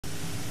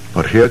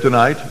But here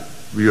tonight,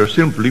 we are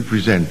simply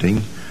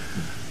presenting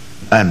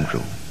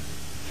Andrew.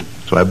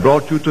 So I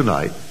brought you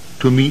tonight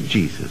to meet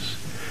Jesus.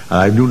 And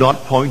I do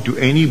not point to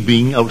any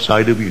being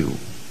outside of you.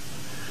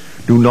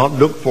 Do not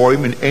look for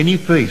him in any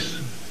face.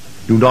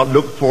 Do not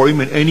look for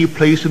him in any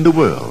place in the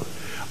world.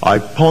 I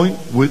point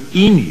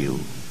within you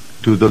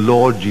to the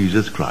Lord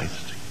Jesus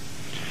Christ.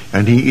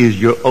 And he is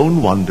your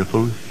own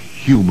wonderful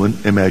human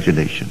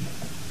imagination.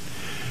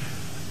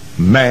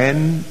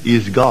 Man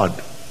is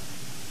God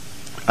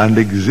and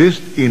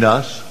exists in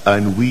us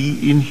and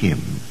we in him.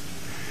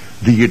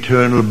 The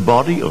eternal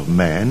body of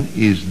man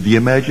is the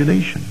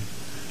imagination,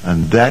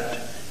 and that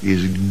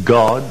is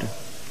God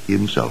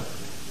himself.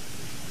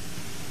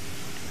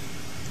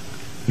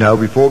 Now,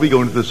 before we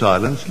go into the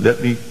silence,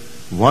 let me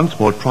once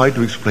more try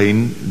to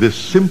explain this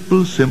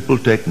simple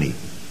technique.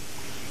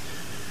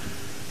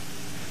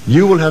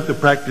 You will have to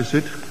practice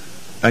it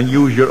and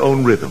use your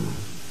own rhythm.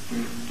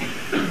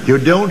 You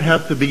don't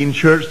have to be in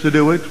church to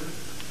do it.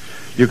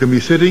 You can be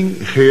sitting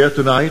here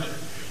tonight.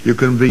 You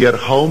can be at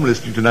home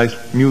listening to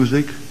nice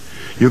music.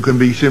 You can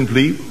be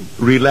simply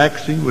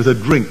relaxing with a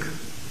drink.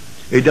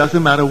 It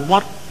doesn't matter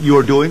what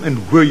you're doing and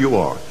where you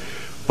are,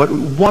 but we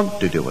want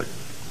to do it.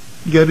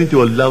 Get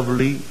into a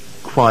lovely,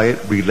 quiet,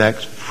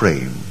 relaxed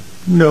frame.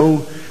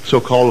 No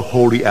so-called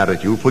holy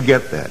attitude.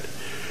 Forget that.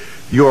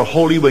 You're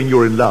holy when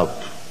you're in love.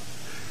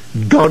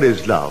 God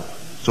is love.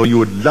 So you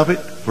would love it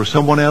for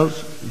someone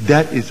else.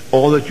 That is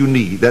all that you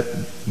need. That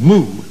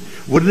mood.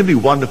 Wouldn't it be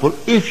wonderful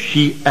if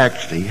she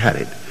actually had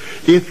it?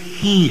 If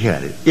he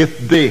had it? If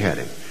they had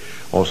it?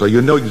 Also,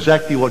 you know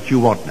exactly what you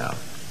want now.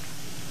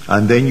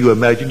 And then you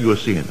imagine you are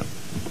seeing them.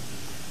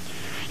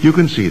 You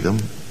can see them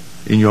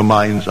in your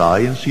mind's eye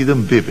and see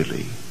them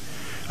vividly.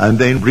 And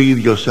then breathe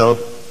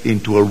yourself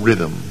into a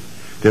rhythm.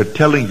 They're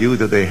telling you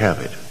that they have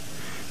it.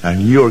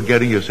 And you're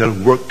getting yourself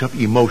worked up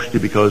emotionally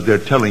because they're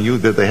telling you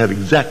that they have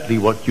exactly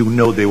what you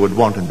know they would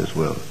want in this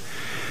world.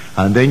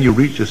 And then you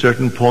reach a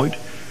certain point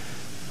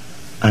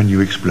and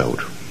you explode.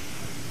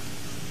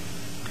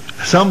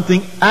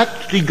 Something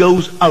actually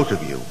goes out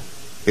of you.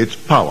 It's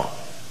power.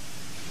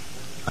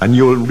 And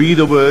you'll read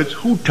the words,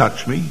 "Who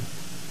touched me?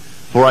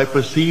 For I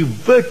perceive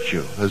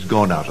virtue has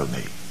gone out of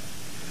me."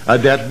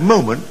 At that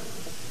moment,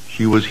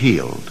 she was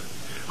healed.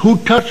 Who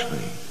touched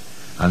me?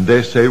 And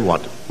they say,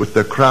 what? With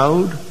the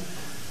crowd?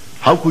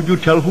 How could you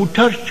tell who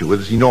touched you with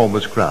this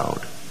enormous crowd?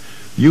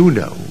 You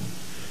know.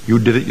 You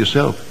did it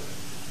yourself.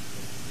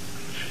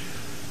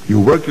 You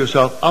work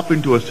yourself up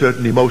into a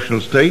certain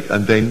emotional state,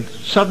 and then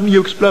suddenly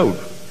you explode.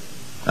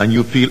 And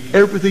you feel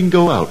everything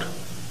go out.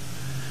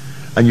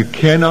 And you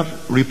cannot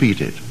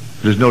repeat it.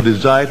 There's no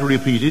desire to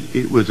repeat it.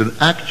 It was an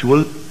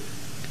actual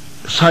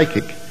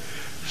psychic,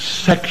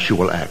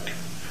 sexual act.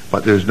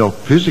 But there's no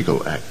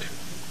physical act.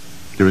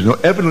 There is no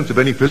evidence of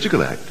any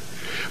physical act.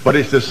 But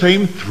it's the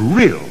same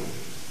thrill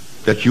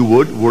that you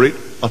would were it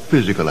a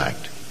physical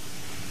act.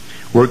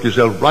 Work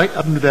yourself right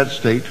up into that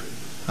state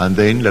and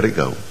then let it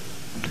go.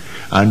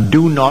 And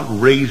do not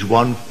raise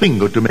one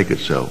finger to make it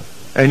so,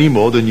 any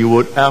more than you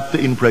would after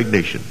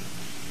impregnation.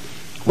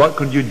 What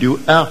can you do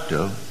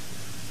after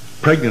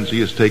pregnancy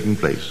is taking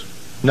place?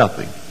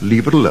 Nothing.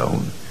 Leave it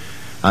alone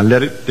and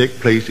let it take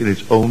place in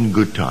its own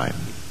good time.